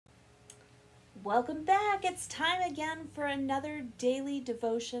Welcome back. It's time again for another daily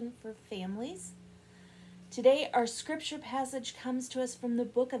devotion for families. Today, our scripture passage comes to us from the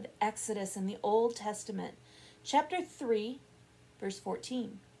book of Exodus in the Old Testament, chapter 3, verse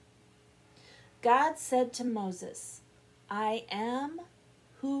 14. God said to Moses, "I am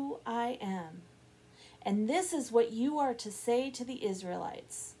who I am, and this is what you are to say to the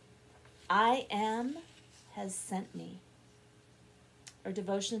Israelites. I am has sent me." Our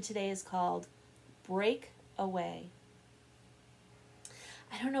devotion today is called Break Away.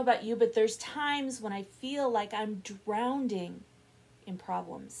 I don't know about you, but there's times when I feel like I'm drowning in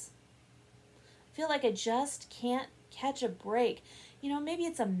problems. I feel like I just can't catch a break. Maybe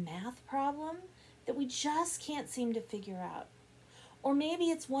it's a math problem that we just can't seem to figure out. Or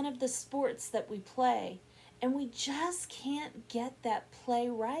maybe it's one of the sports that we play and we just can't get that play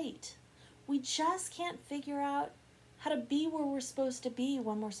right. We just can't figure out how to be where we're supposed to be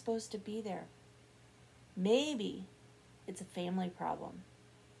when we're supposed to be there. Maybe it's a family problem.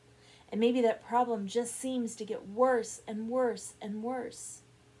 And maybe that problem just seems to get worse and worse and worse.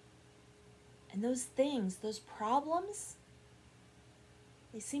 And those things, those problems,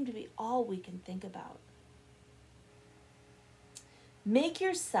 they seem to be all we can think about. Make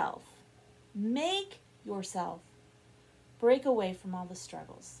yourself break away from all the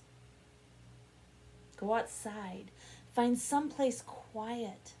struggles. Go outside, find someplace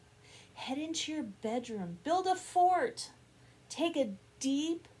quiet. Head into your bedroom, build a fort. Take a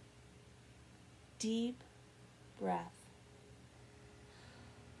deep, deep breath.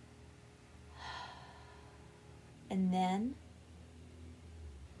 And then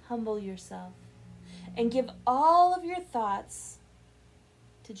humble yourself and give all of your thoughts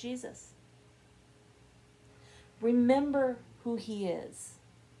to Jesus. Remember who He is.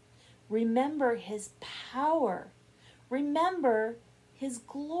 Remember His power. Remember His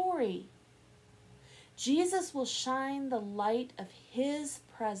glory. Jesus will shine the light of His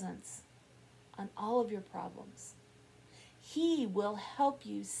presence on all of your problems. He will help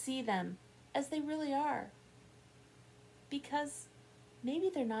you see them as they really are. Because maybe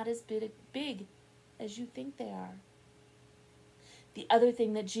they're not as big as you think they are. The other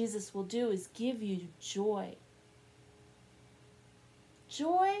thing that Jesus will do is give you joy.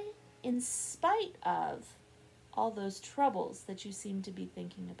 Joy in spite of all those troubles that you seem to be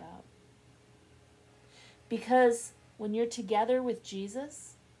thinking about. Because when you're together with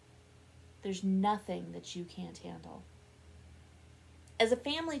Jesus, there's nothing that you can't handle. As a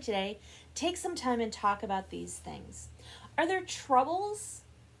family today, take some time and talk about these things. Are there troubles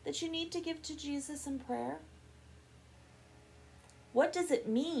that you need to give to Jesus in prayer? What does it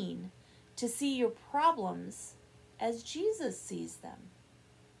mean to see your problems as Jesus sees them?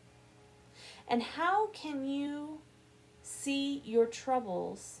 And how can you see your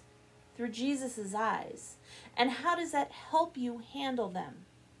troubles through Jesus' eyes? And how does that help you handle them?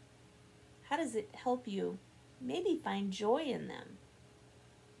 How does it help you maybe find joy in them?